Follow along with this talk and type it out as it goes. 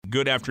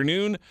Good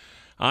afternoon.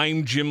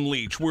 I'm Jim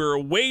Leach. We're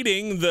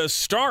awaiting the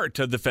start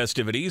of the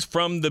festivities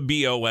from the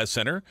BOS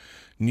Center.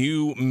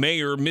 New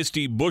Mayor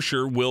Misty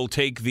Buscher will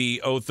take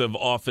the oath of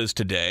office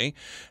today,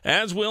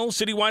 as will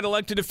citywide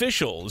elected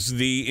officials.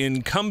 The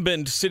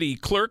incumbent city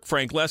clerk,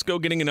 Frank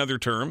Lesko, getting another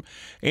term,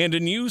 and a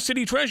new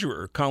city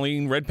treasurer,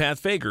 Colleen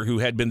Redpath-Fager, who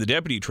had been the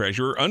deputy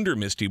treasurer under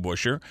Misty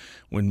Buscher.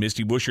 When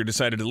Misty Buscher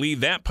decided to leave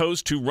that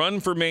post to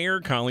run for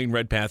mayor, Colleen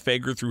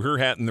Redpath-Fager threw her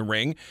hat in the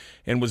ring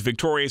and was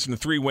victorious in a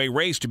three-way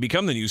race to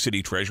become the new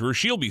city treasurer.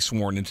 She'll be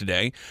sworn in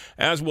today,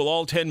 as will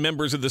all 10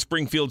 members of the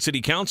Springfield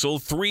City Council,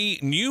 3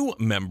 new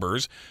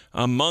members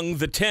among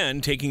the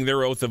 10 taking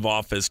their oath of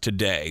office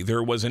today.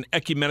 There was an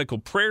ecumenical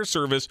prayer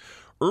service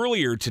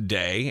earlier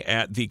today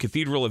at the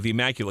Cathedral of the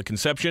Immaculate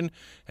Conception,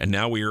 and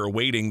now we are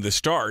awaiting the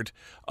start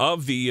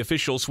of the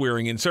official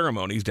swearing-in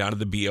ceremonies down at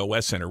the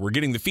BOS Center. We're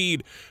getting the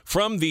feed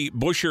from the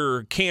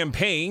Buscher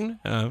campaign,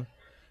 and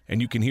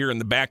you can hear in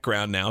the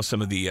background now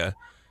some of the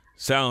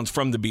sounds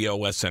from the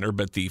BOS Center,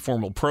 but the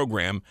formal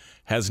program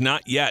has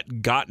not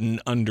yet gotten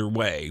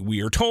underway.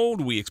 We are told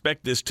we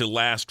expect this to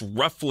last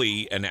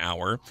roughly an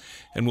hour,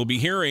 and we'll be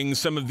hearing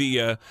some of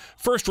the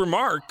first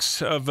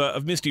remarks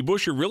of Misty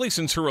Buscher really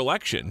since her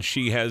election.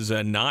 She has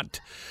not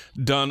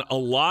done a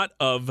lot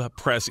of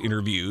press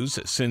interviews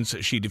since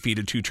she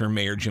defeated two-term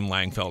Mayor Jim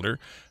Langfelder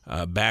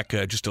back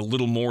just a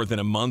little more than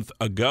a month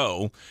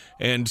ago.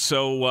 And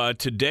so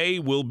today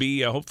we'll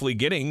be hopefully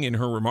getting in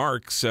her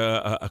remarks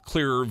a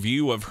clearer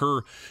view of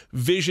her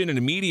vision and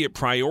immediate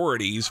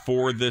priorities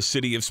for the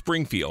city of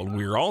Springfield.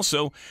 We're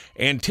also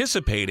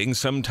anticipating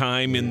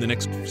sometime in the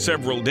next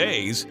several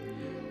days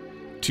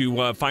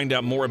to find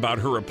out more about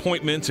her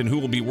appointments and who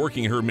will be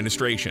working in her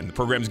administration. The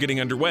program's getting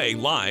underway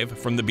live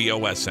from the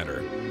BOS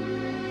Center.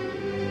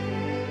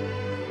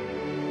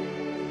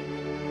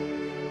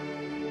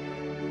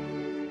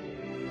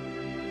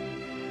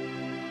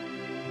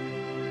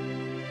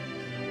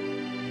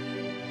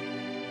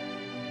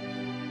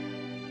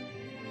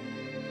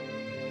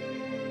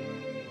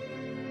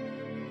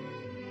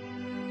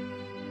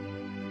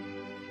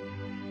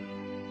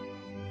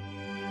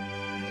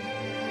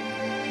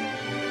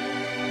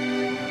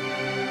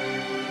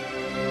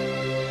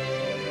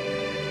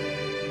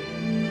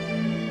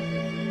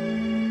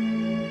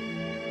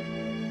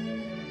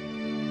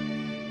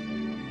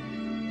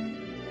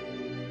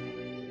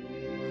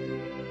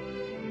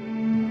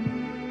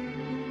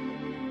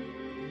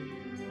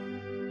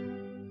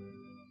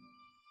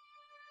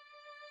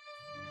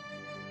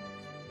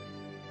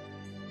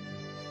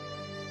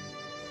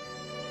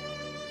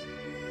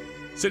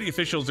 City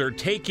officials are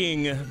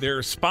taking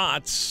their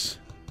spots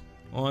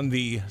on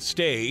the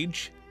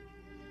stage,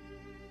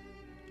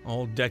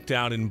 all decked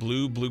out in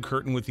blue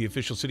curtain with the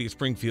official City of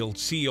Springfield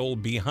seal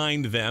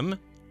behind them.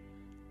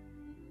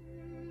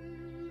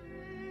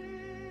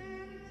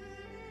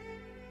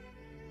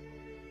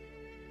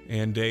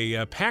 And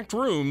a packed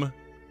room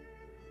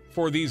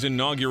for these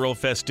inaugural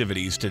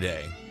festivities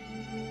today.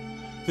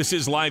 This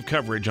is live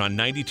coverage on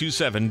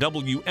 92.7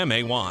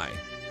 WMAY.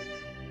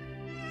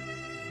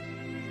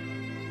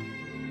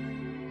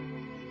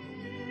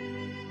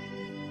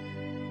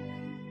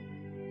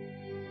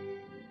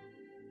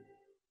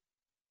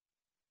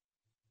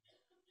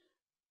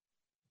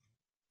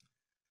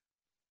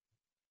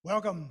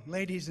 Welcome,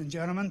 ladies and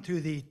gentlemen, to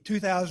the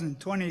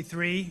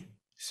 2023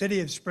 City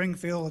of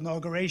Springfield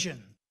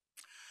Inauguration.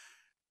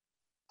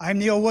 I'm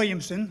Neil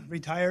Williamson,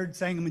 retired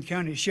Sangamon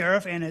County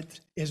Sheriff, and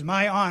it is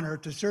my honor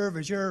to serve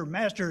as your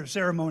Master of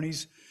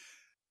Ceremonies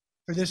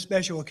for this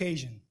special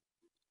occasion.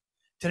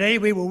 Today,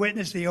 we will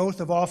witness the oath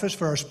of office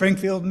for our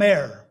Springfield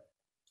Mayor,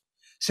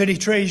 City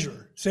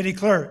Treasurer, City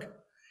Clerk,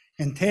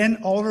 and 10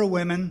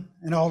 alderwomen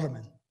and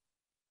aldermen.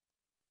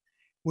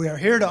 We are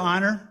here to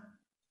honor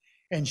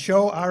and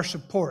show our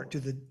support to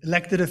the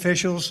elected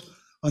officials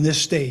on this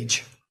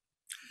stage.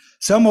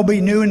 Some will be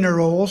new in their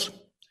roles,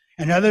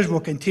 and others will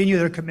continue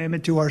their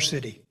commitment to our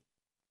city.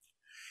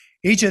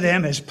 Each of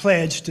them has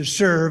pledged to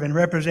serve and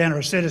represent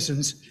our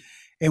citizens,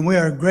 and we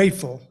are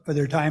grateful for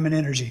their time and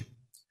energy.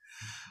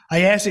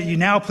 I ask that you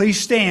now please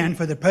stand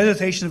for the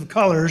presentation of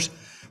colors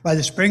by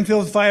the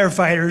Springfield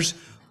Firefighters,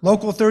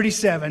 Local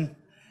 37,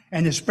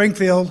 and the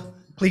Springfield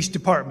Police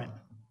Department.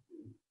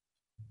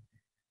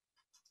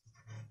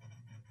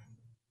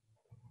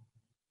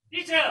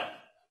 Detail!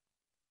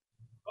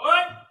 All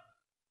right,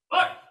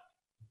 look!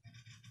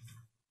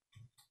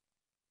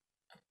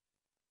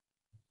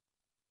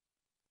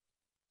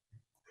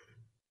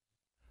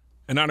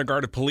 An honor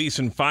guard of police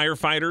and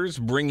firefighters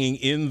bringing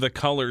in the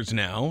colors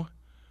now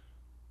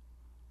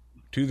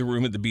to the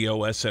room at the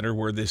BOS Center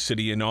where this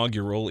city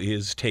inaugural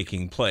is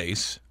taking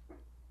place.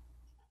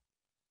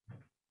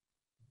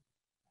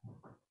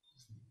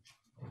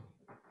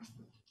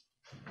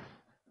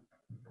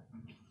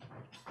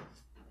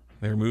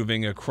 They're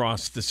moving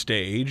across the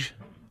stage.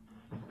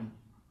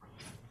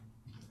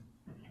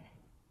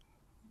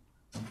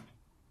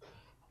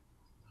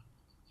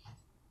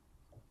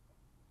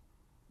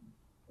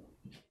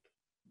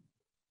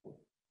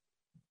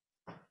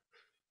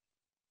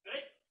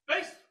 Ready?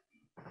 Face!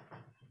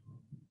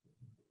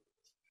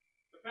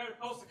 Prepare to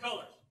post the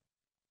colors.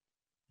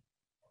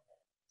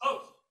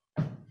 Post.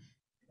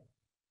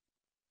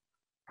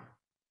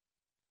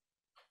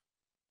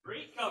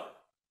 3, cover.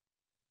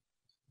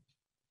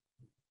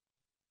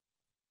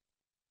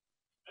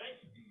 Ready?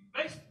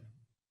 Face.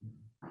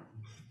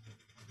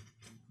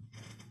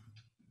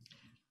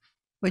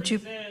 Would you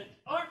And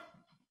arm.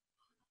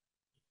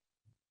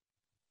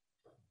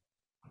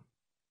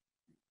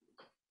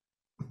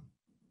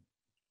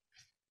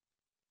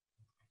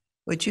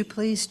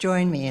 please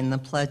join me in the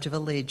Pledge of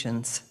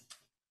Allegiance?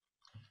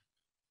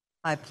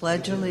 I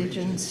pledge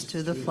allegiance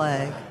to the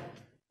flag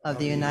of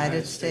the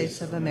United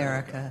States of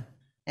America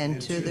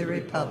and to the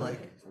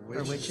republic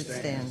for which it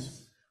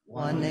stands,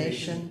 one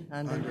nation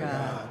under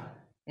God,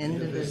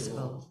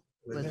 indivisible,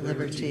 with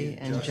liberty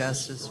and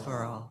justice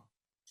for all.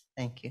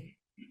 Thank you.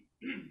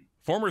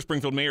 Former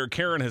Springfield Mayor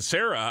Karen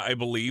Hesera, I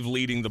believe,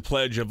 leading the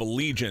Pledge of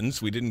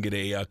Allegiance. We didn't get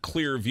a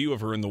clear view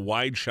of her in the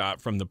wide shot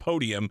from the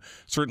podium.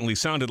 Certainly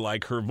sounded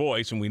like her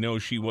voice, and we know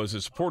she was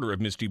a supporter of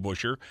Misty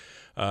Buscher.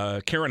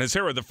 Karen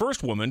Hesera, the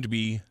first woman to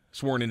be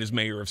sworn in as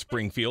mayor of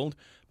Springfield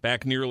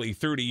back nearly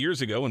 30 years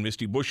ago, and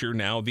Misty Buscher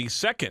now the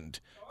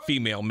second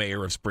female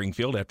mayor of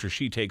Springfield after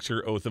she takes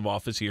her oath of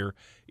office here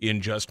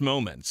in just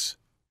moments.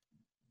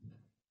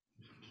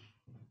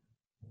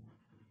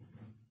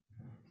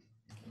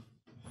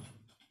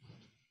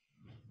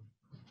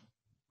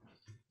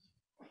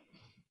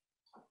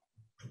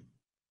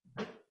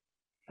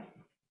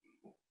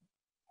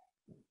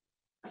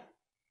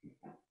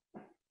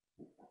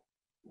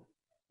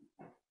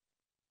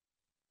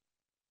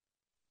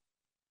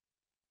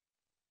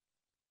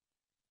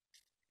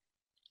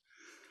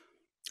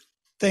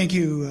 Thank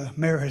you,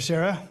 Mayor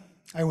Hesera.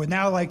 I would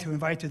now like to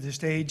invite to the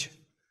stage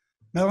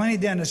Melanie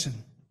Dennison,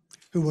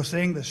 who will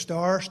sing the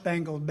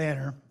Star-Spangled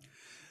Banner.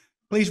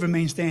 Please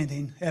remain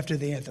standing after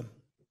the anthem.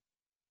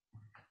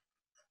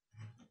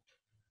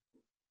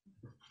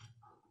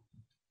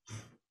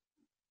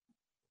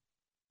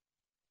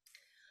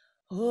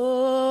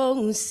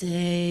 Oh,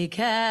 say,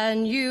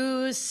 can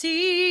you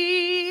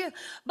see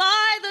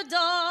by the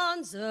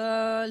dawn's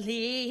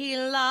early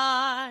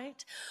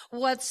light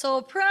what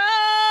so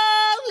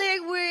proudly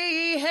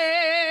we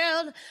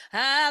hailed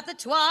at the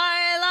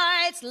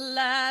twilight's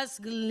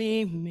last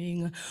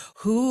gleaming,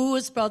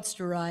 whose broad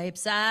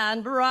stripes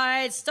and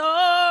bright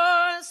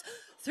stars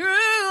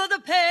through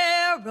the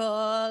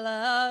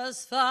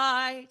perilous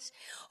fight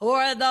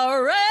o'er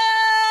the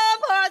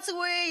ramparts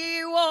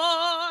we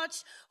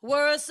watched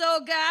were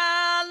so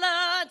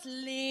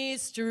gallantly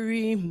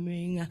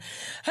streaming, and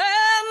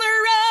the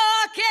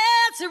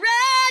rocket's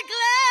red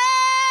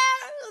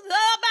glare,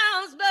 the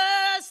bombs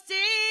bursting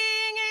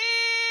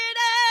in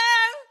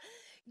air,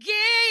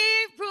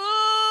 gave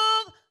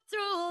proof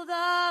through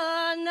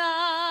the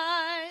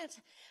night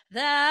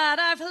that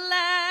our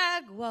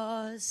flag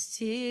was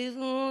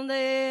still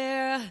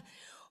there.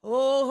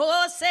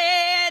 Oh,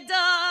 say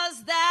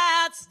does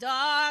that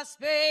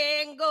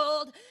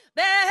star-spangled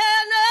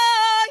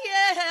banner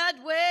yet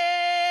wave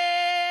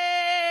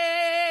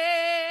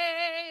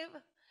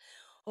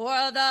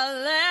o'er the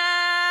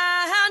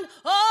land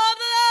of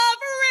the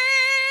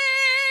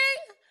free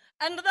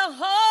and the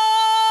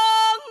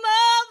home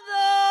of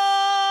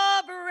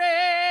the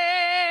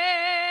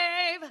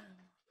brave?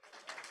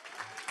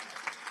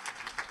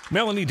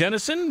 Melanie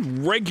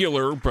Dennison,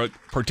 regular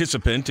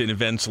participant in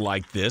events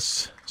like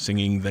this,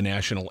 singing the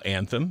national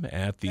anthem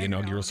at the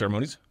inaugural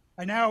ceremonies.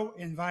 I now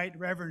invite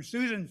Reverend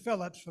Susan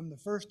Phillips from the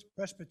First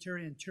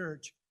Presbyterian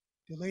Church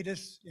to lead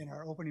us in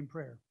our opening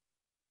prayer.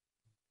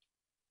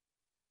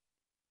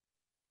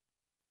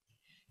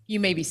 You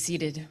may be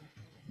seated.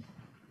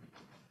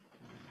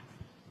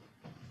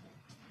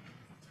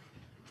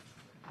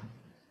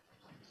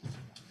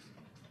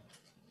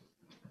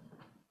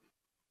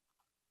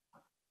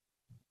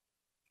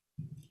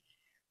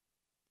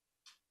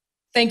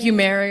 Thank you,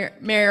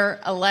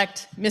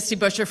 Mayor-elect Misty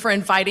Buscher, for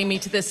inviting me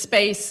to this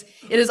space.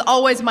 It is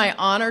always my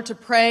honor to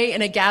pray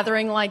in a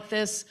gathering like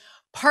this,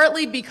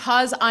 partly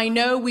because I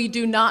know we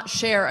do not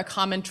share a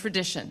common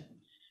tradition.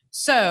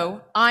 So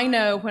I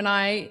know when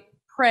I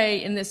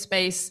pray in this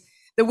space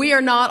that we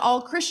are not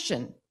all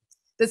Christian,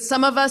 that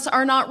some of us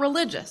are not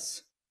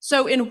religious.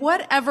 So in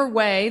whatever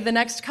way the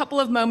next couple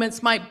of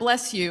moments might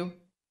bless you,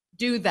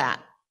 do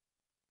that.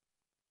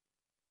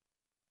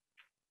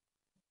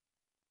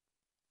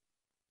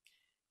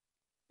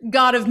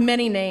 God of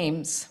many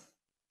names,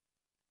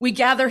 we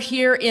gather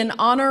here in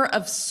honor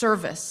of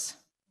service.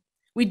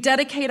 We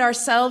dedicate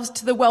ourselves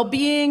to the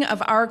well-being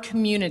of our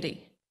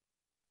community.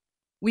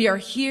 We are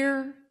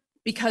here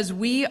because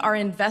we are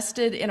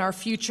invested in our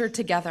future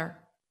together.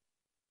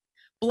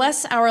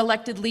 Bless our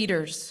elected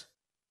leaders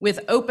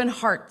with open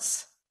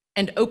hearts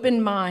and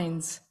open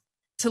minds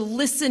to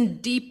listen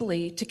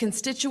deeply to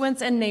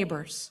constituents and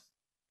neighbors.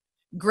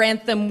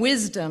 Grant them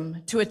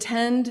wisdom to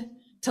attend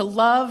to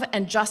love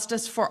and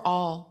justice for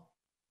all.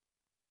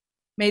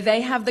 May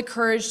they have the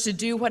courage to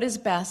do what is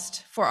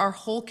best for our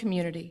whole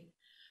community,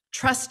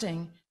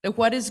 trusting that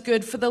what is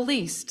good for the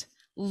least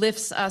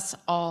lifts us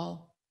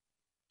all.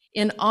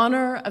 In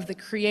honor of the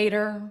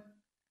Creator,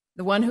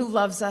 the one who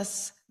loves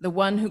us, the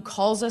one who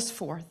calls us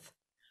forth.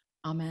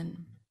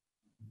 Amen.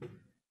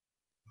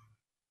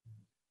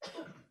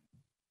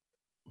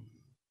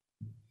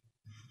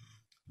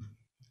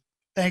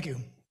 Thank you.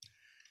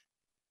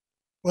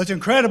 Well, it's an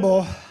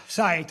incredible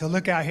sight to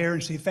look out here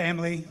and see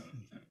family,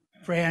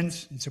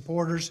 friends, and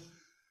supporters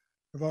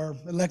of our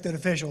elected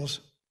officials.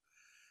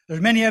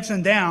 There's many ups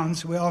and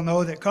downs, we all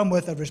know, that come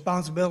with the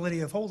responsibility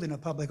of holding a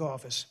public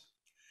office.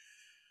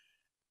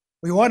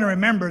 We want to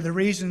remember the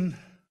reason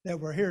that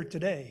we're here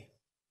today.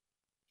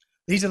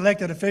 These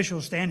elected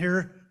officials stand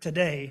here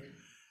today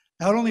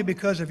not only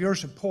because of your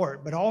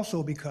support, but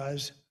also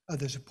because of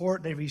the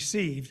support they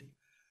received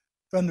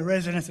from the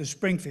residents of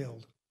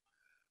Springfield,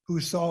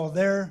 who saw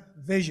their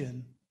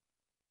vision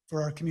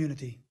for our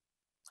community.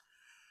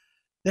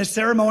 This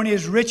ceremony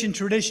is rich in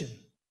tradition,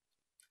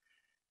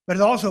 but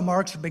it also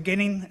marks the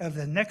beginning of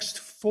the next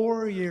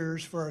 4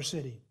 years for our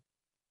city.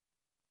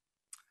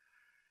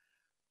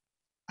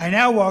 I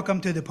now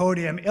welcome to the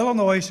podium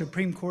Illinois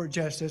Supreme Court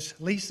Justice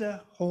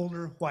Lisa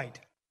Holder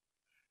White,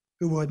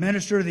 who will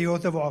administer the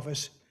oath of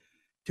office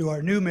to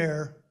our new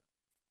mayor,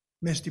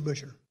 Misty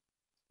Buscher.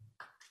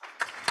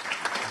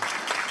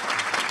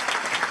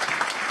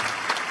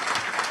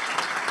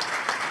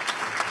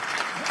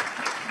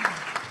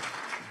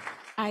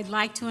 I'd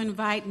like to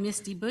invite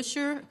Misty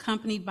Buscher,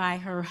 accompanied by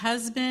her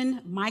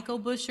husband, Michael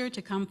Buscher,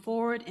 to come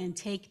forward and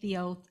take the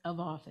oath of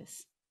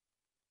office.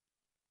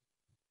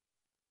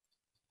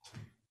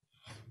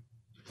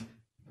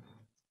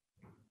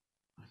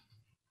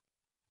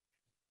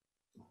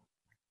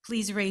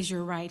 Please raise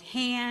your right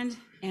hand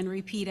and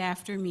repeat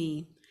after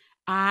me.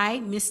 I,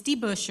 Misty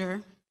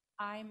Buscher,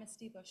 I,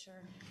 Misty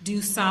Buscher,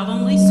 do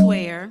solemnly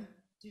swear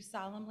do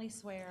solemnly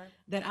swear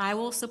that I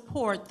will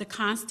support the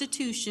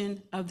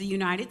Constitution of the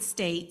United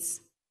States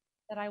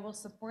that I will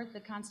support the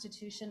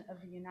Constitution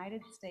of the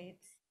United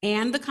States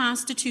and the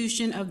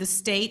Constitution of the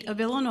State of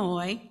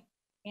Illinois,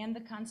 and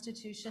the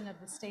Constitution of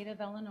the State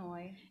of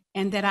Illinois,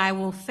 and that I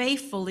will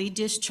faithfully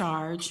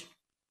discharge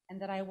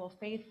and that I will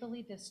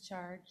faithfully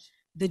discharge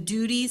the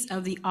duties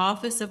of the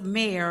office of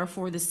mayor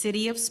for the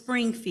city of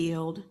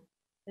Springfield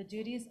the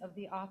duties of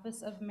the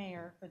office of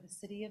mayor for the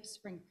city of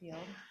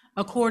Springfield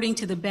according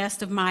to the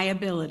best of my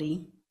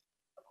ability.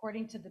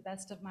 according to the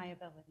best of my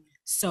ability.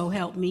 So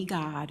help me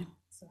God.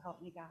 So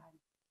help me God.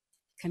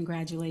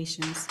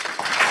 Congratulations.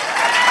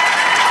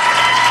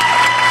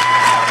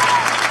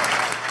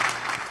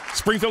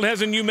 Springfield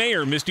has a new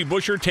mayor, Misty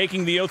Buscher,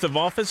 taking the oath of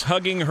office,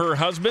 hugging her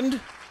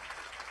husband,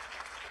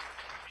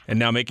 and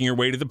now making her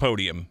way to the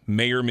podium.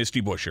 Mayor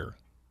Misty Buscher.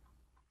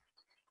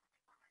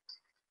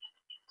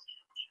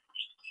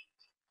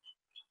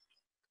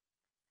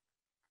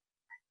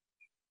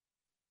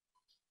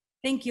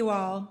 Thank you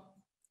all.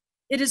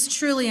 It is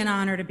truly an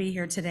honor to be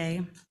here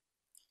today.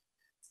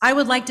 I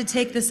would like to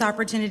take this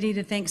opportunity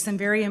to thank some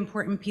very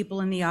important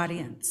people in the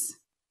audience.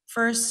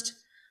 First,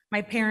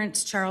 my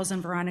parents, Charles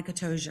and Veronica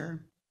Tozier.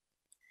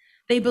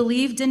 They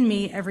believed in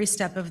me every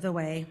step of the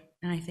way,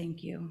 and I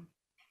thank you.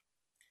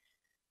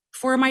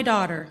 For my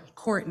daughter,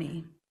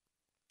 Courtney,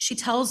 she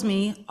tells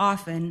me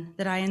often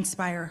that I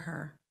inspire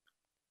her,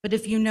 but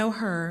if you know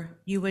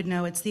her, you would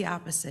know it's the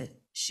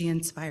opposite. She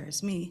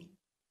inspires me.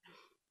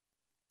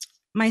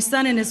 My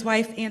son and his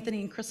wife,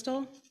 Anthony and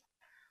Crystal,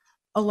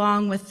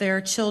 along with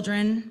their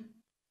children,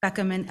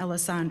 Beckham and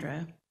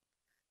Alessandra.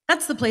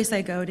 That's the place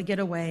I go to get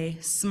away,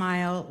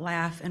 smile,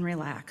 laugh, and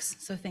relax.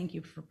 So thank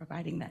you for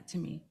providing that to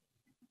me.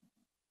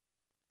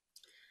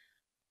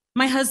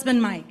 My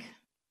husband, Mike.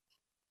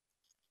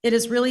 It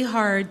is really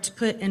hard to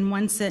put in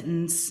one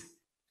sentence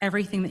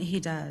everything that he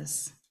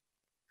does.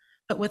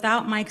 But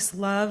without Mike's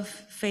love,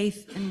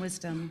 faith, and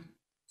wisdom,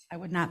 I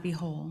would not be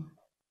whole.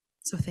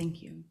 So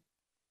thank you.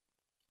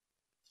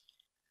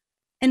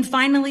 And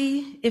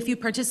finally, if you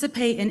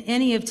participate in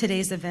any of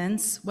today's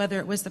events, whether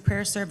it was the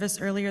prayer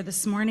service earlier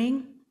this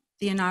morning,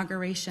 the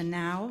inauguration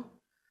now,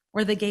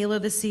 or the gala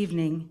this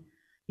evening,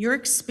 your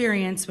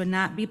experience would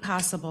not be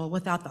possible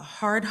without the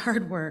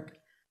hard work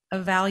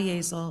of Val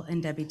Yazel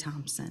and Debbie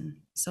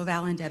Thompson. So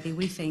Val and Debbie,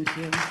 we thank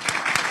you.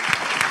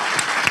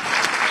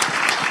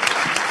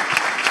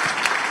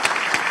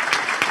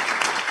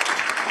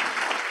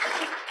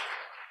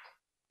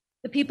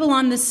 The people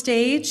on the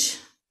stage,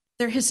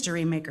 they're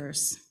history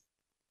makers.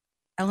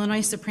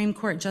 Illinois Supreme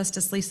Court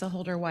Justice Lisa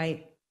Holder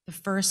White, the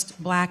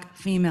first Black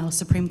female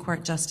Supreme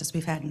Court justice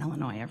we've had in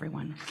Illinois,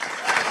 everyone.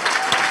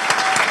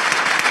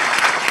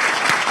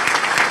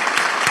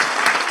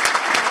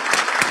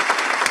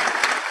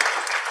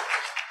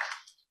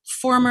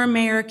 Former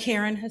Mayor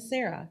Karen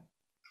Hacera,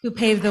 who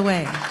paved the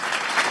way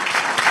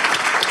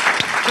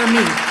for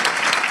me.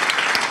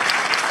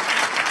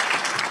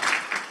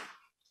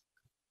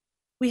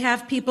 We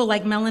have people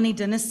like Melanie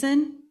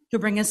Dennison, who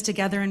bring us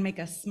together and make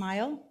us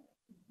smile.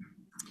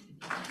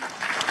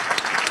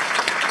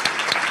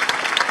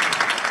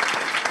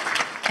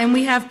 And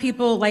we have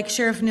people like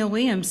Sheriff Neil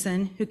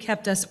Williamson, who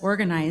kept us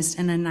organized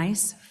in a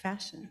nice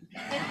fashion.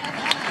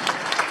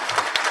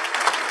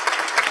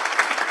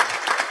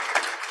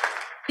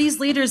 These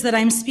leaders that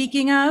I'm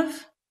speaking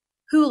of,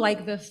 who,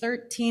 like the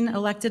 13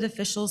 elected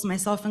officials,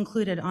 myself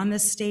included, on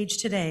this stage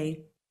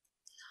today,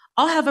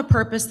 all have a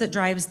purpose that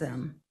drives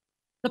them.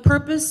 The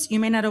purpose, you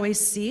may not always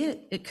see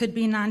it. It could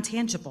be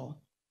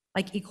non-tangible,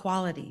 like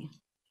equality,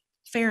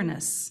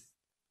 fairness,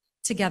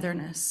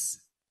 togetherness.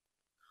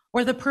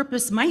 Or the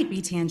purpose might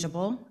be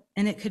tangible,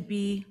 and it could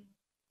be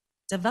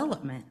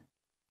development,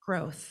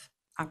 growth,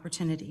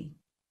 opportunity.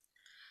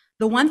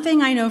 The one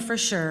thing I know for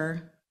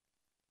sure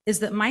is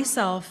that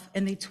myself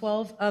and the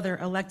 12 other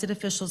elected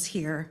officials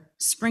here,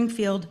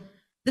 Springfield,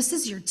 this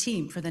is your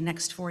team for the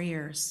next 4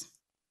 years.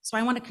 So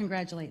I want to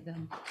congratulate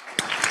them.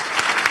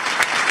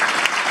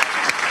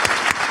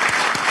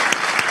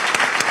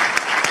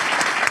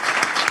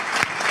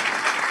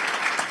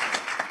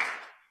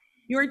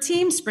 Your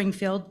team,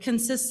 Springfield,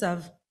 consists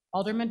of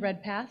Alderman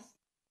Redpath,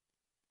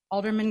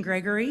 Alderman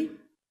Gregory,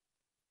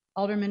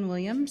 Alderman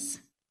Williams,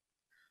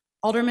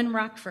 Alderman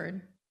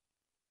Rockford,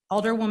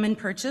 Alderwoman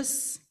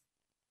Purchase,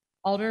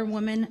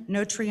 Alderwoman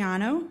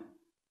Notriano,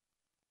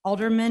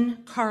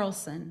 Alderman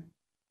Carlson,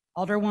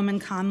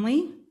 Alderwoman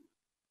Conley,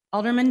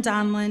 Alderman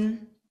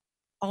Donlin,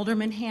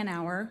 Alderman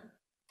Hanauer,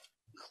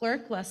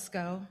 Clerk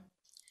Lesko,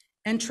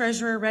 and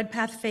Treasurer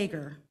Redpath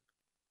Fager.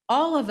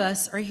 All of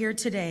us are here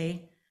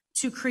today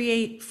to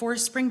create for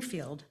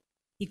Springfield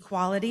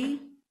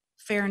equality,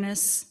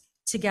 fairness,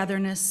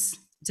 togetherness,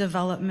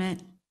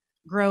 development,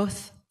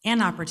 growth,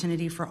 and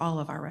opportunity for all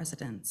of our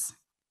residents.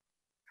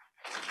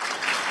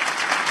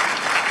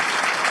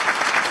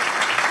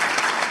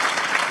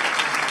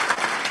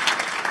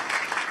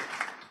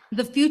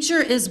 The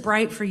future is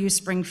bright for you,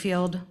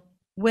 Springfield,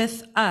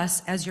 with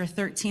us as your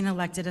 13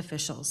 elected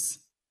officials.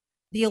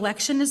 The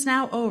election is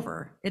now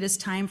over. It is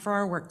time for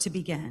our work to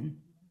begin.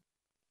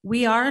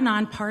 We are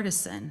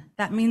nonpartisan.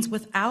 That means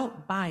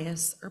without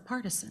bias or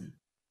partisan.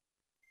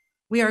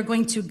 We are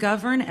going to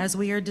govern as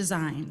we are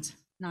designed,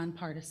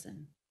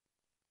 nonpartisan.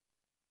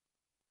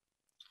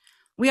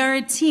 We are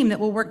a team that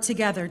will work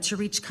together to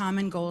reach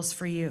common goals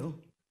for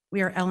you.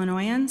 We are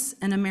Illinoisans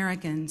and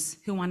Americans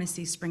who want to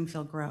see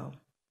Springfield grow.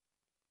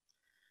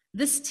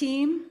 This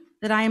team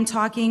that I am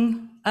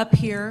talking up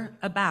here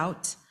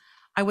about,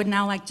 I would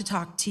now like to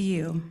talk to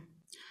you.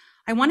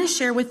 I want to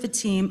share with the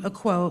team a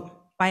quote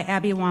by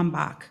Abby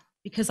Wambach,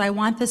 because I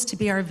want this to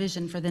be our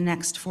vision for the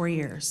next 4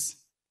 years.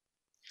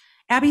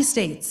 Abby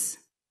states,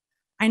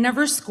 "I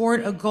never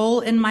scored a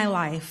goal in my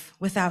life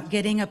without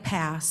getting a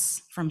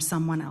pass from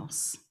someone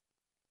else."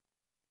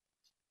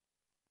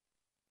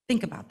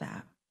 Think about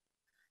that.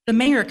 The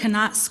mayor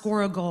cannot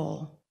score a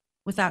goal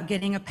without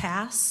getting a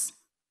pass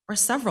or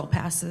several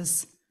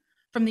passes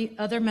from the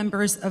other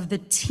members of the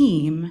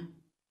team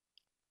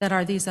that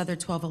are these other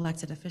 12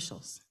 elected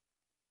officials.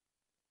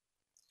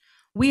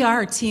 We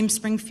are Team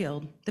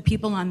Springfield, the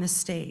people on this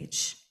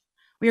stage.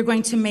 We are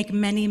going to make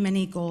many,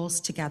 many goals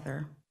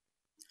together.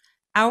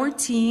 Our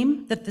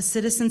team that the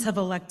citizens have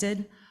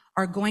elected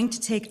are going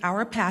to take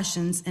our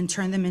passions and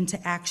turn them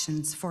into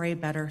actions for a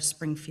better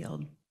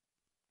Springfield.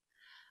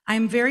 I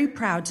am very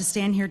proud to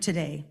stand here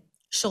today,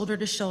 shoulder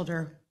to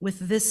shoulder with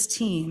this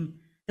team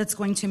that's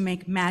going to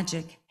make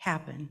magic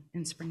happen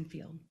in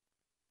Springfield.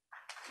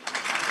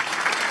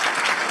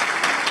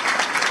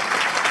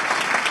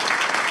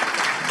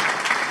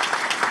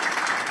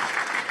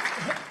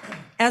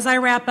 As I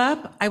wrap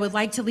up, I would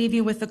like to leave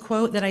you with a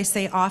quote that I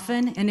say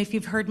often, and if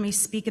you've heard me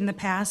speak in the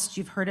past,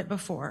 you've heard it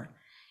before.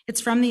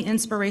 It's from the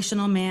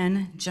inspirational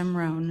man, Jim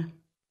Rohn.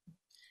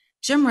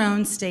 Jim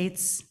Rohn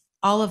states,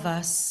 "All of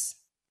us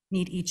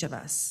need each of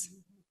us."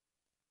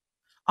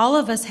 All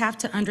of us have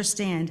to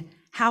understand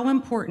how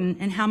important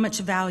and how much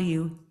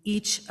value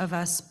each of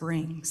us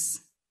brings.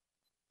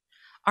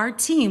 Our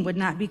team would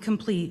not be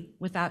complete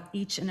without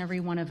each and every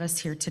one of us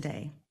here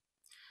today.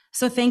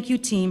 So thank you,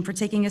 team, for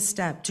taking a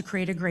step to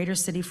create a greater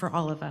city for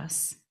all of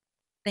us.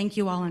 Thank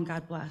you all, and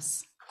God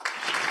bless.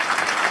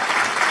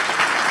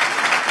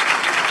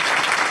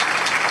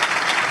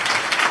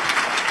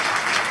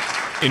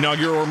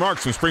 Inaugural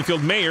remarks from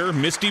Springfield Mayor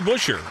Misty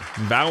Buscher,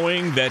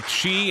 vowing that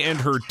she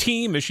and her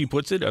team, as she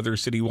puts it, other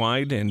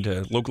citywide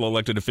and local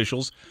elected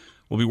officials,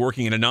 will be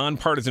working in a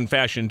nonpartisan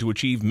fashion to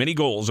achieve many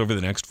goals over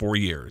the next 4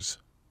 years.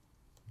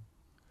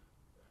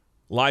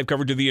 Live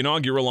coverage of the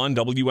inaugural on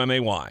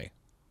WMAY.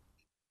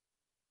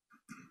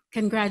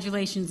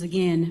 Congratulations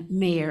again,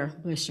 Mayor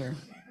Buscher.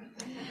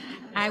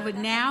 I would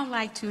now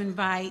like to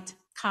invite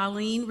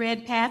Colleen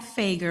Redpath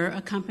Fager,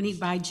 accompanied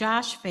by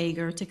Josh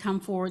Fager, to come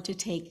forward to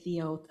take the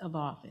oath of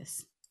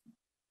office.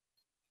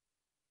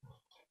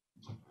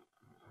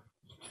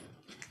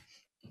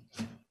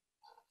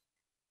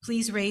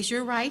 Please raise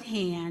your right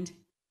hand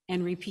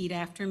and repeat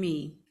after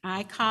me.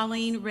 I,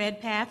 Colleen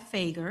Redpath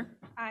Fager,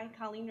 I,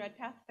 Colleen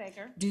Redpath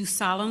Fager, do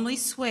solemnly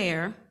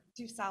swear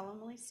do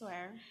solemnly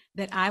swear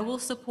that I will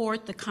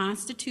support the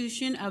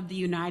Constitution of the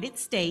United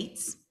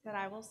States that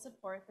I will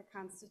support the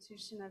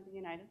Constitution of the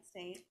United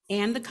States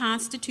and the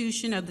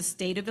Constitution of the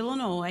State of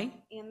Illinois,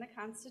 and the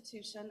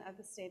Constitution of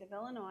the State of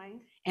Illinois,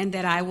 and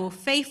that I will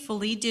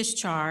faithfully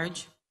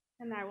discharge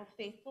and I will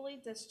faithfully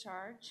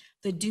discharge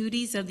the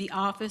duties of the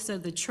office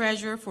of the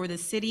Treasurer for the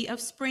City of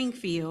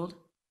Springfield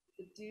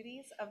the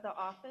duties of the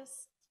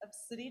office of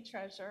City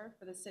Treasurer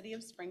for the City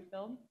of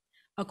Springfield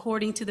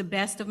according to the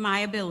best of my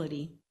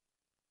ability.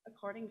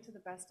 according to the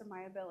best of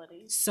my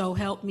ability. So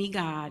help me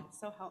God.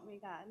 So help me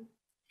God.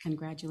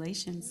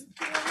 Congratulations.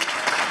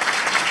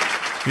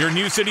 Your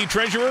new city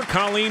treasurer,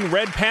 Colleen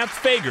Redpath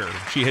Fager.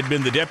 She had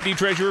been the deputy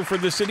treasurer for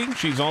the city.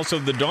 She's also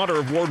the daughter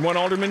of Ward 1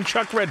 Alderman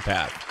Chuck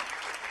Redpath.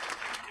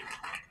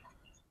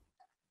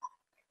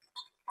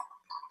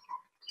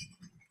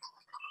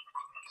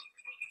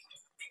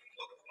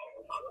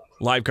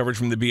 Live coverage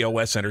from the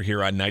BOS Center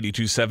here on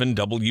 92.7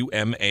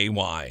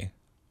 WMAY.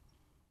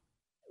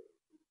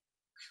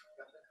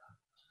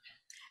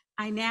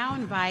 I now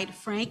invite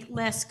Frank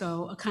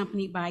Lesko,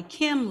 accompanied by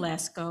Kim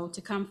Lesko,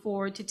 to come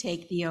forward to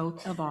take the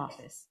oath of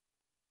office.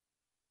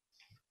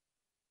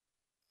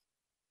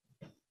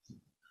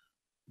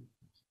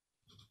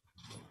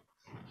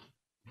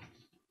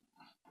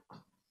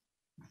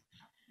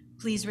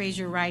 Please raise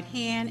your right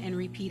hand and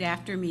repeat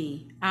after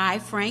me. I,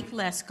 Frank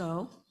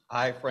Lesko,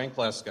 I, Frank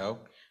Lesko,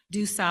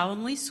 do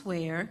solemnly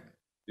swear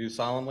do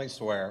solemnly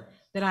swear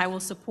that I will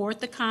support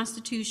the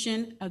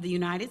Constitution of the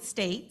United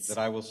States that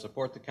I will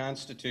support the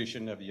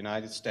Constitution of the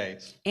United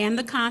States and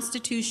the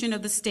Constitution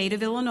of the State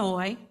of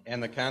Illinois,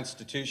 and the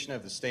Constitution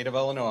of the State of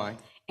Illinois,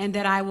 and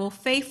that I will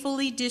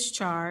faithfully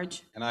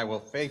discharge and I will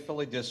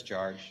faithfully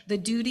discharge the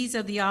duties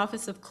of the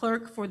office of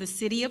clerk for the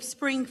City of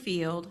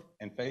Springfield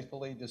and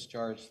faithfully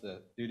discharge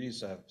the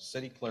duties of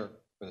City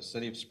Clerk for the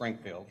City of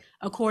Springfield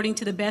according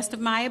to the best of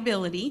my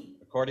ability.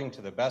 according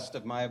to the best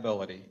of my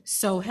ability.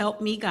 So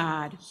help me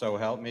God. So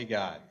help me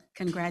God.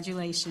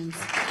 Congratulations.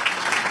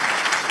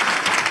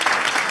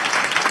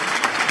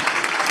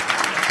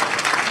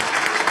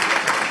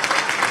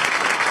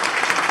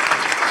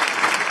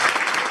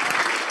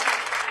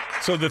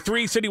 So the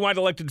three citywide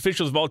elected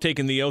officials have all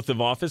taken the oath of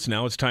office.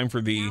 Now it's time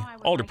for the Now I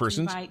would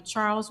alderpersons. like to invite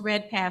Charles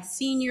Redpath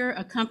Sr.,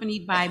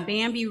 accompanied by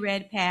Bambi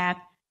Redpath,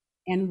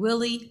 and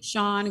Willie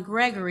Sean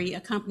Gregory,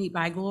 accompanied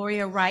by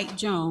Gloria Wright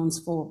Jones,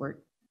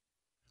 forward.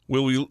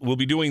 We'll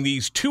be doing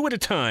these two at a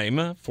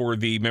time for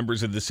the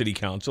members of the city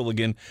council.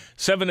 Again,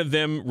 7 of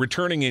them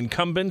returning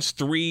incumbents,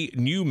 3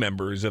 new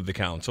members of the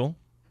council.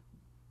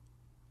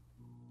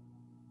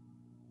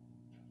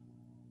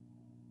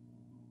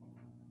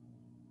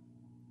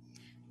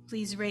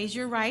 Please raise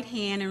your right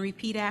hand and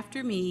repeat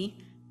after me.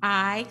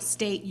 I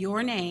state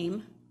your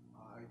name.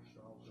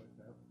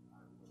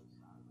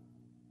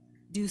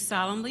 Do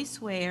solemnly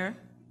swear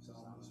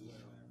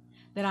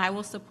that I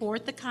will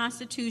support the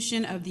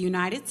Constitution of the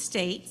United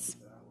States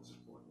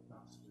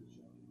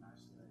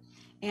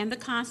and the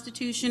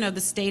Constitution of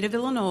the State of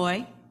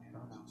Illinois,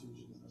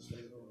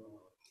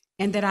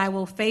 and that I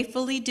will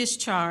faithfully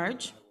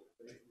discharge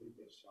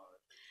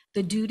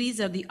the duties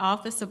of the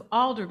office of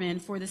Alderman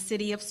for the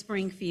City of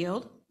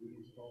Springfield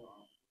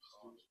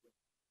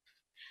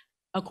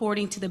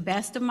according to the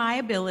best of my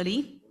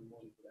ability.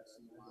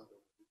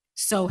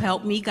 So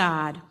help me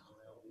God.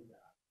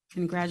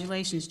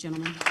 Congratulations,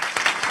 gentlemen.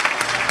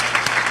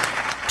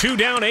 2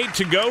 down, 8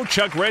 to go.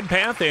 Chuck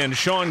Redpath and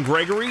Sean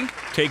Gregory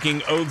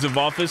taking oaths of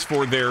office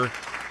for their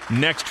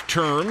next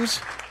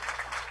terms.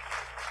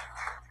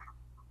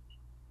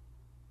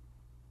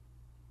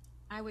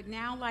 I would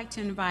now like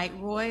to invite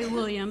Roy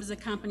Williams,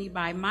 accompanied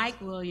by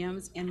Mike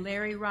Williams, and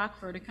Larry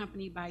Rockford,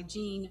 accompanied by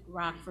Jean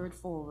Rockford,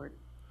 forward.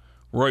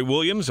 Roy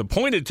Williams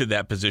appointed to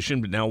that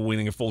position, but now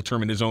winning a full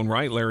term in his own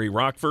right. Larry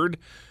Rockford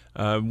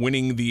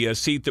winning the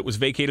seat that was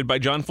vacated by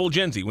John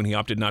Fulgenzi when he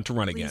opted not to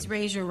run again. Please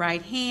raise your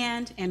right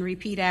hand and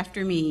repeat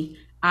after me.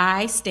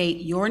 I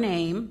state your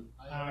name.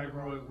 I,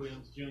 Roy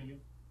Williams Jr.,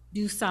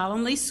 Do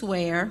solemnly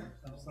swear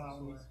do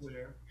solemnly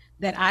swear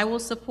that I will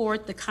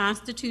support the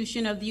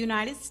Constitution of the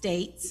United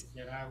States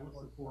that I will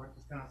support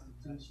the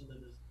Constitution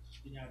of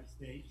the United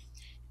States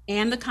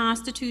and the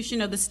Constitution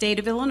of the State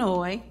of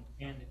Illinois,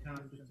 and the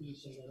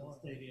Constitution of the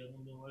State of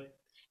Illinois,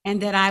 and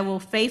that I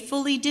will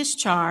faithfully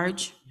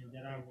discharge and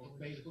that I will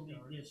faithfully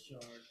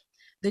discharge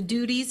the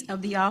duties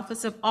of the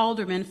office of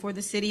Alderman for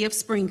the City of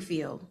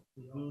Springfield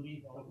the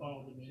duties of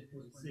Alderman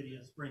for the City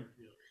of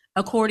Springfield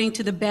according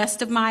to the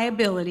best of my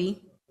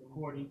ability.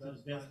 according to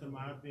the best of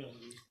my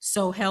ability.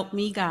 So help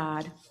me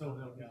God. So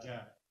help me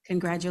God.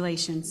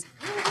 Congratulations.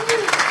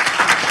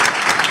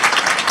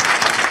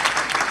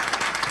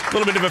 A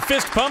little bit of a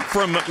fist pump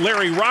from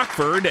Larry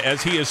Rockford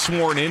as he is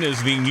sworn in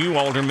as the new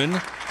alderman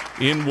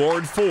in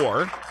Ward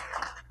 4.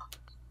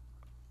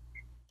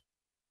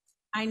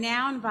 I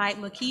now invite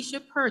Lakeisha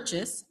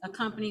Purchase,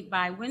 accompanied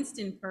by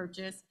Winston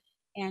Purchase,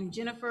 and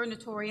Jennifer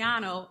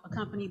Notoriano,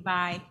 accompanied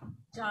by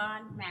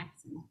John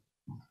Maxson.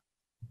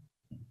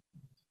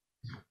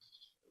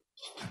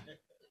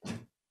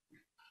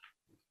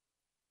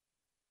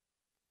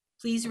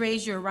 Please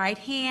raise your right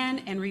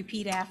hand and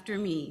repeat after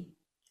me.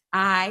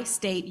 I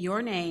state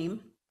your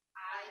name.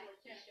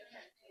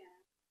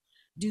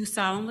 Do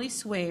solemnly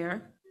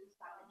swear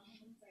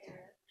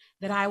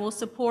that I will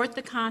support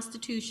the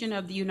Constitution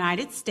of the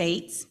United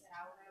States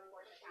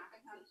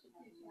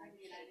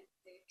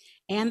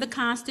and the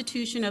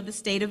Constitution of the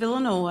State of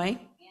Illinois,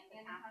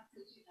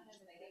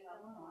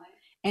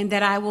 and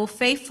that I will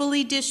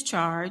faithfully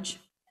discharge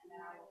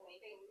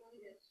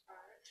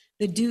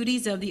the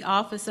duties of the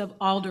office of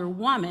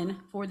Alderwoman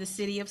for the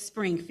city of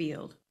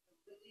Springfield.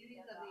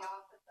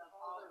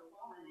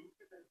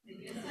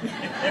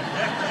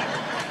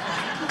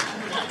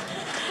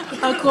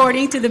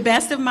 According to the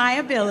best of my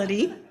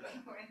ability.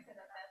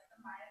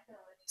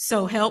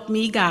 So help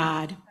me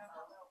God.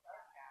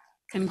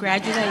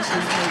 Congratulations,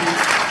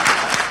 ladies.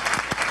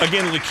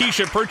 Again,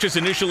 Lakeisha Purchase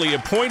initially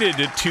appointed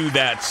to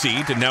that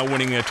seat and now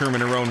winning a term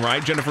in her own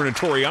right. Jennifer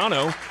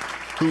Notoriano,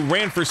 who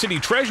ran for city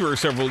treasurer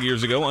several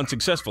years ago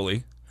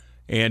unsuccessfully,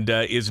 and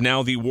is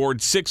now the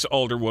Ward 6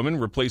 alderwoman,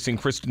 replacing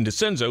Kristen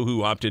DeCenzo,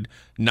 who opted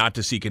not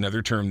to seek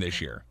another term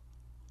this year.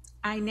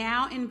 I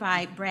now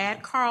invite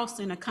Brad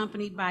Carlson,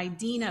 accompanied by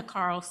Dina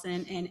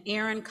Carlson, and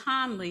Aaron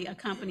Conley,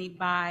 accompanied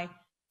by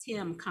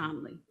Tim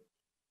Conley.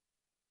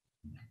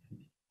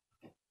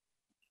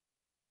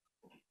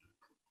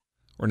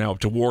 We're now up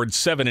to Wards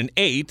 7 and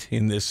 8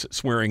 in this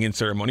swearing-in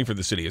ceremony for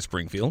the city of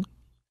Springfield.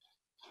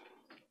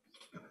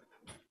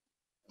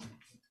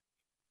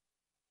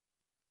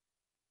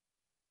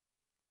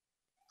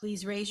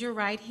 Please raise your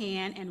right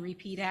hand and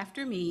repeat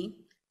after me.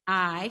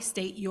 I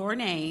state your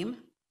name.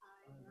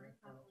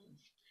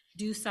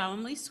 Do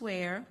solemnly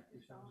swear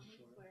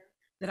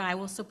that I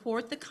will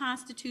support the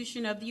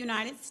Constitution of the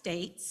United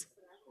States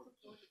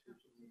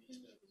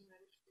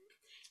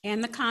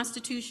and the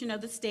Constitution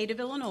of the State of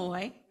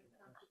Illinois,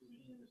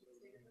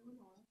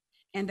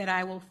 and that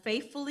I will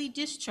faithfully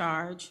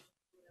discharge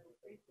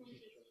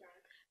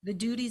the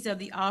duties of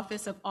the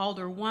office of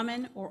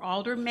Alderwoman or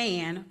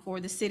Alderman for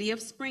the city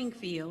of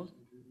Springfield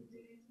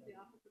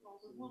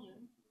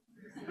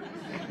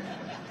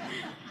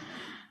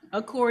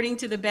according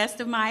to the best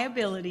of my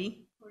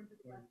ability.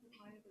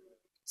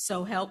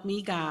 So help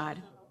me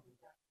God.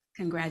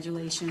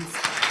 Congratulations.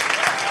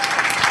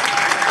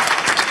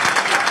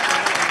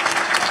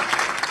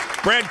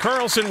 Brad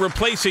Carlson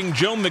replacing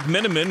Joe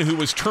McMenamin, who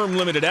was term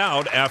limited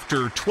out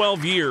after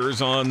 12 years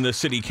on the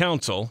city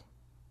council.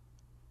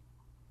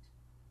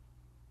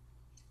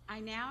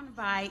 I now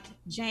invite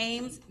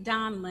James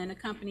Donlin,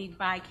 accompanied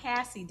by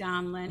Cassie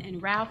Donlin,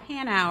 and Ralph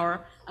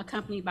Hanauer,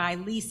 accompanied by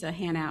Lisa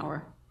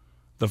Hanauer.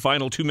 The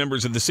final two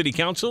members of the city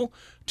council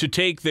to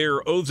take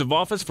their oaths of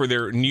office for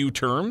their new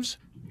terms.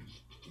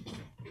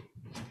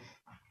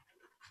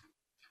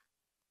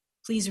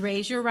 Please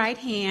raise your right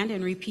hand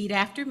and repeat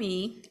after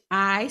me.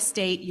 I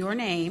state your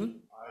name.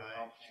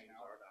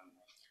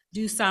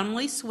 Do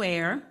solemnly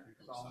swear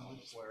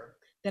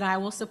that I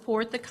will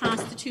support the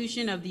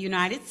Constitution of the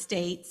United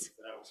States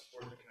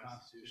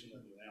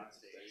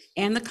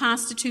and the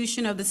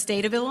Constitution of the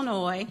State of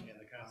Illinois,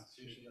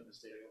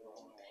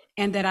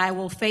 and that I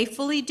will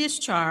faithfully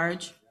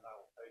discharge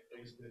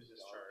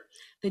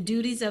the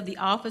duties of the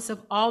office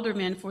of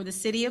Alderman for the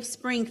city of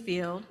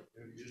Springfield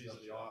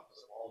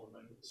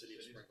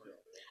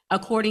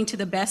according to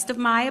the best of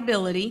my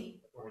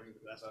ability.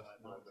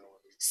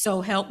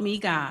 So help me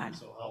God.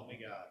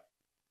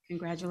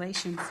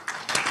 Congratulations.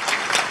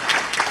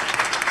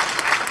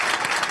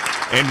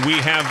 And we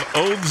have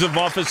oaths of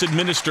office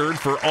administered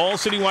for all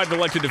citywide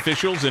elected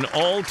officials and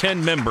all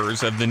 10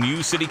 members of the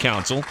new city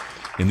council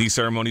in these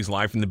ceremonies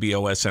live from the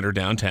BOS Center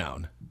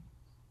downtown.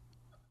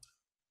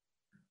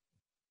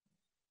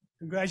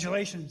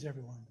 Congratulations,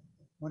 everyone.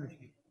 Wonderful.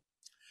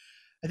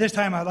 At this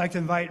time, I'd like to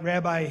invite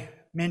Rabbi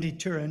Mandy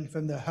Turin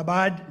from the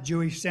Chabad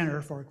Jewish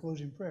Center for a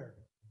closing prayer.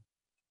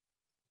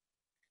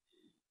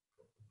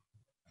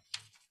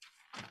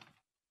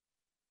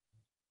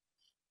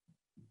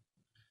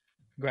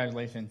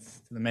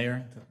 Congratulations to the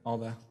mayor, to all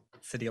the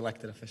city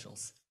elected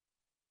officials.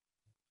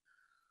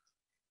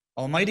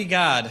 Almighty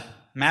God,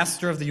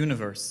 Master of the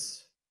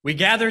universe, we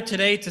gather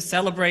today to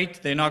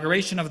celebrate the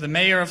inauguration of the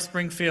mayor of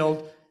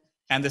Springfield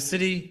and the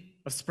city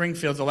of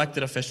Springfield's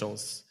elected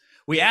officials.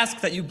 We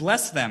ask that you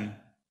bless them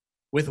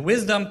with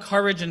wisdom,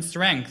 courage, and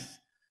strength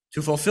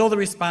to fulfill the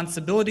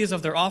responsibilities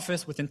of their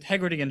office with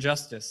integrity and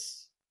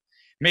justice.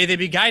 May they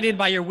be guided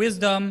by your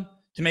wisdom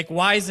to make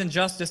wise and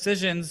just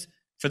decisions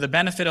for the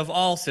benefit of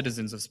all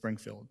citizens of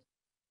Springfield.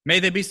 May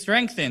they be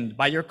strengthened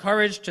by your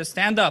courage to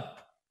stand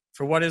up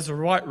for what is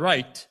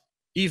right,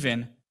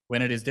 even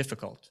when it is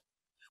difficult.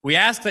 We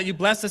ask that you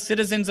bless the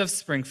citizens of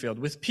Springfield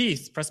with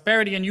peace,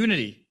 prosperity, and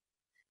unity.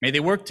 May they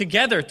work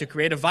together to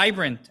create a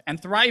vibrant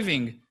and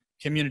thriving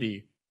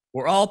community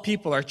where all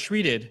people are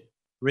treated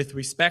with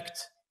respect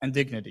and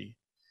dignity.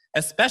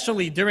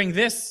 Especially during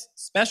this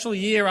special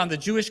year on the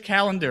Jewish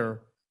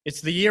calendar,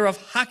 it's the year of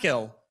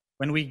Hakel,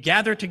 when we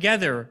gather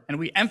together and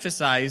we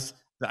emphasize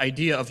the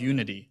idea of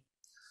unity.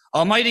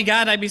 Almighty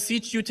God, I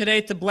beseech you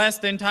today to bless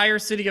the entire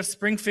city of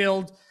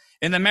Springfield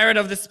in the merit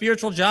of the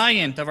spiritual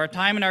giant of our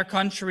time and our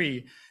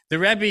country, the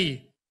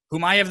Rebbe,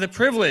 whom I have the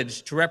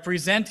privilege to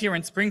represent here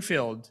in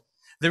Springfield.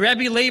 The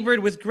Rebbe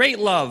labored with great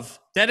love,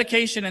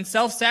 dedication, and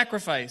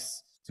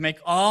self-sacrifice to make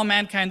all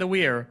mankind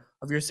aware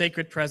of your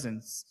sacred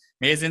presence.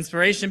 May his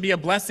inspiration be a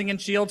blessing and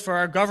shield for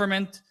our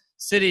government,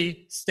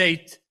 city,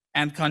 state,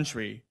 and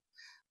country.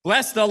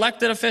 Bless the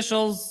elected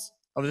officials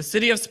of the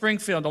city of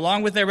Springfield,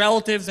 along with their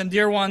relatives and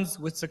dear ones,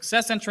 with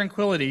success and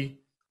tranquility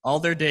all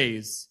their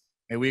days.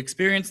 May we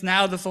experience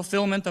now the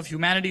fulfillment of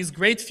humanity's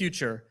great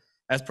future,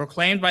 as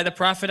proclaimed by the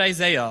prophet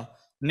Isaiah.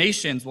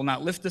 Nations will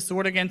not lift the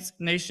sword against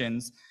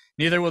nations,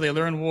 neither will they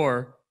learn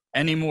war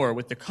anymore,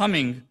 with the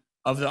coming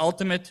of the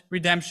ultimate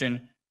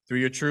redemption through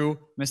your true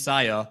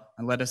Messiah.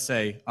 And let us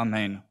say,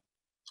 Amen.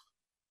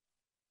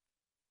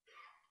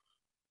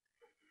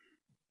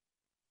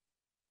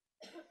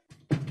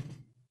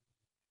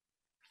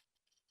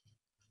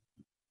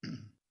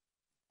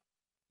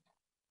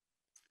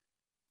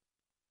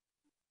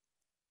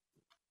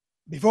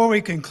 Before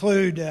we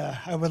conclude,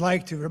 I would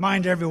like to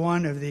remind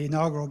everyone of the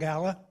inaugural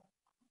gala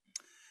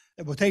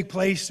that will take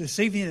place this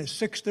evening at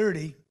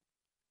 6:30 at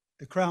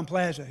the Crown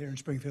Plaza here in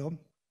Springfield.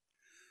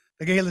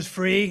 The gala is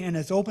free and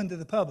it's open to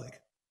the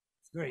public.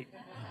 It's great.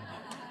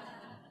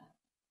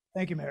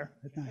 Thank you, Mayor.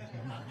 That's nice.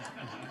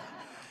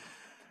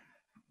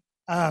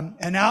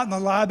 And out in the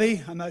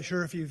lobby, I'm not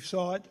sure if you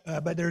saw it,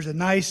 but there's a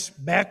nice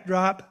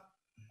backdrop,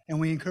 and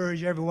we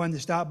encourage everyone to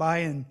stop by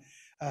and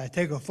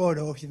take a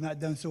photo if you've not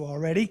done so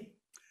already.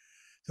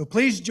 So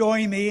please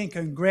join me in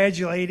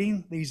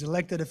congratulating these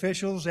elected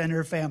officials and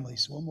their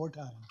families one more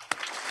time.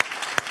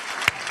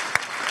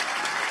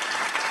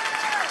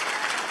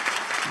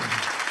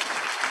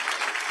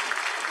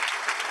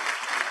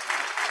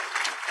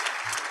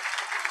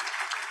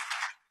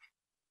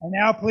 And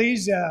now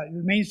please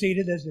remain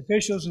seated as the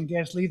officials and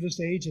guests leave the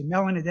stage, and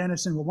Melanie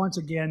Dennison will once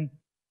again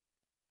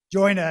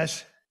join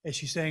us as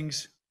she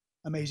sings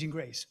Amazing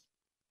Grace.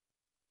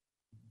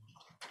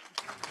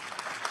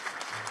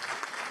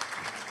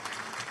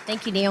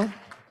 Thank you, Neil.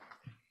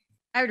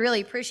 I would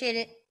really appreciate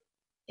it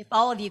if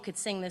all of you could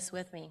sing this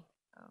with me.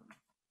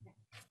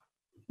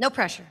 No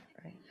pressure.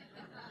 Right?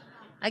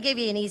 I gave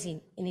you an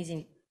easy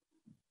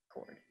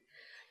chord.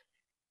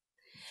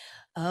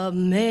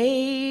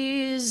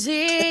 Amazing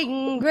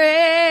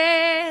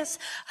grace,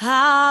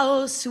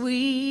 how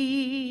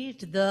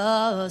sweet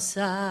the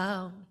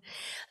sound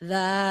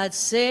that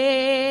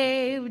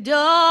saved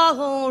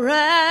a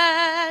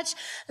wretch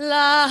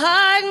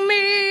like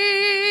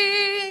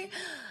me.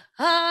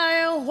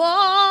 I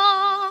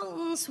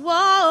once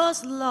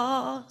was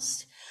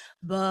lost,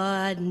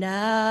 but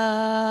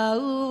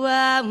now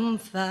I'm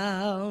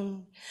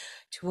found.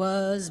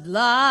 'Twas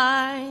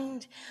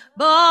blind,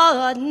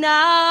 but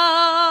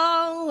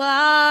now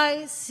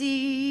I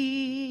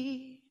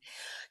see.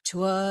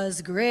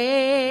 'Twas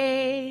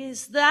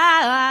grace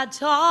that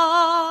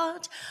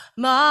taught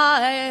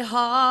my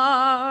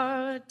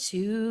heart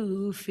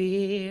to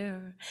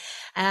fear,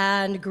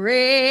 and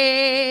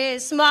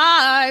grace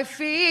my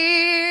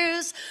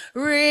fears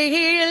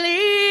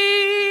relieved.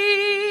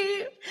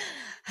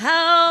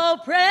 How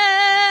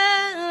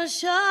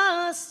precious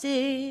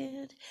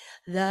did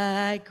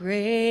that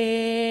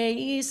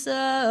grace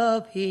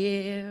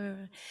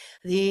appear,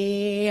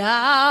 the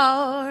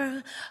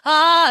hour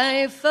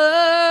I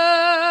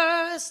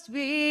first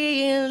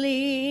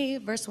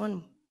believed. Verse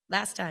 1,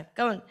 last time,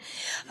 go on.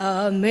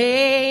 Amazing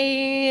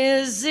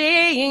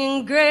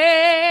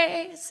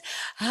grace,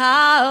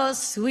 how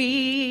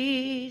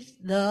sweet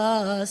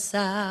the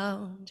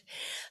sound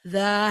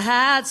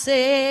that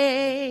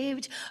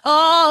saved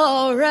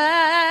a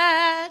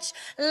wretch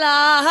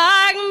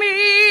like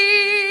me.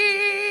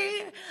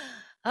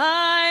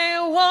 I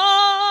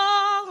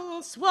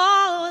once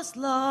was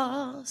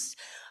lost,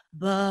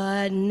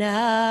 but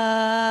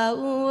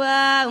now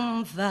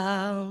I'm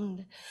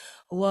found.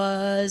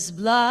 Was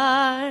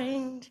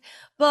blind,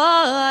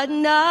 but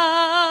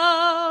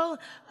now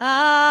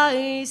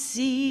I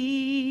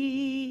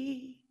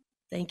see.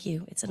 Thank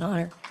you. It's an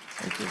honor.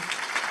 Thank you.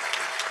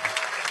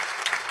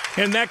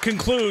 And that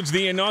concludes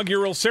the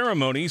inaugural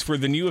ceremonies for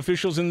the new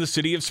officials in the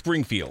city of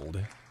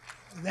Springfield.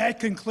 That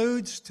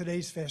concludes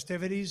today's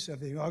festivities of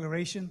the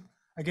inauguration.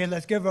 Again,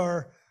 let's give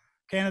our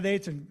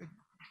candidates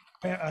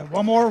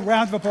one more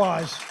round of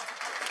applause.